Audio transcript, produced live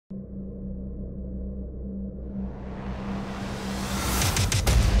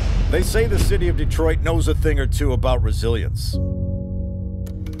They say the city of Detroit knows a thing or two about resilience.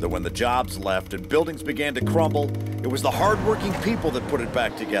 That when the jobs left and buildings began to crumble, it was the hardworking people that put it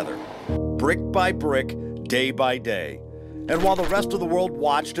back together, brick by brick, day by day. And while the rest of the world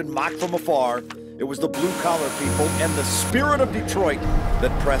watched and mocked from afar, it was the blue-collar people and the spirit of Detroit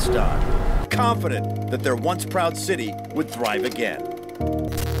that pressed on, confident that their once proud city would thrive again.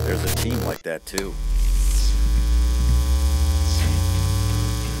 There's a team like that, too.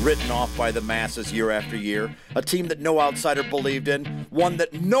 Written off by the masses year after year, a team that no outsider believed in, one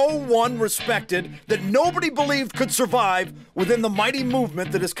that no one respected, that nobody believed could survive within the mighty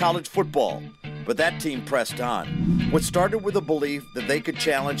movement that is college football. But that team pressed on. What started with a belief that they could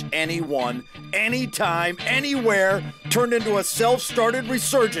challenge anyone, anytime, anywhere, turned into a self-started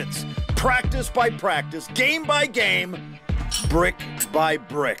resurgence, practice by practice, game by game, brick by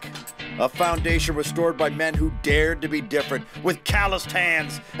brick. A foundation restored by men who dared to be different. With calloused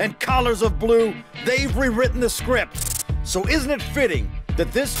hands and collars of blue, they've rewritten the script. So isn't it fitting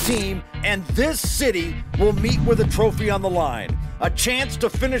that this team and this city will meet with a trophy on the line? A chance to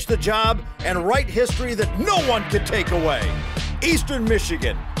finish the job and write history that no one could take away. Eastern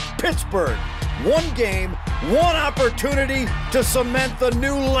Michigan, Pittsburgh, one game, one opportunity to cement the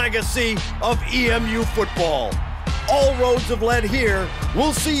new legacy of EMU football. All roads have led here.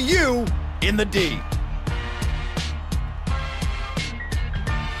 We'll see you in the D.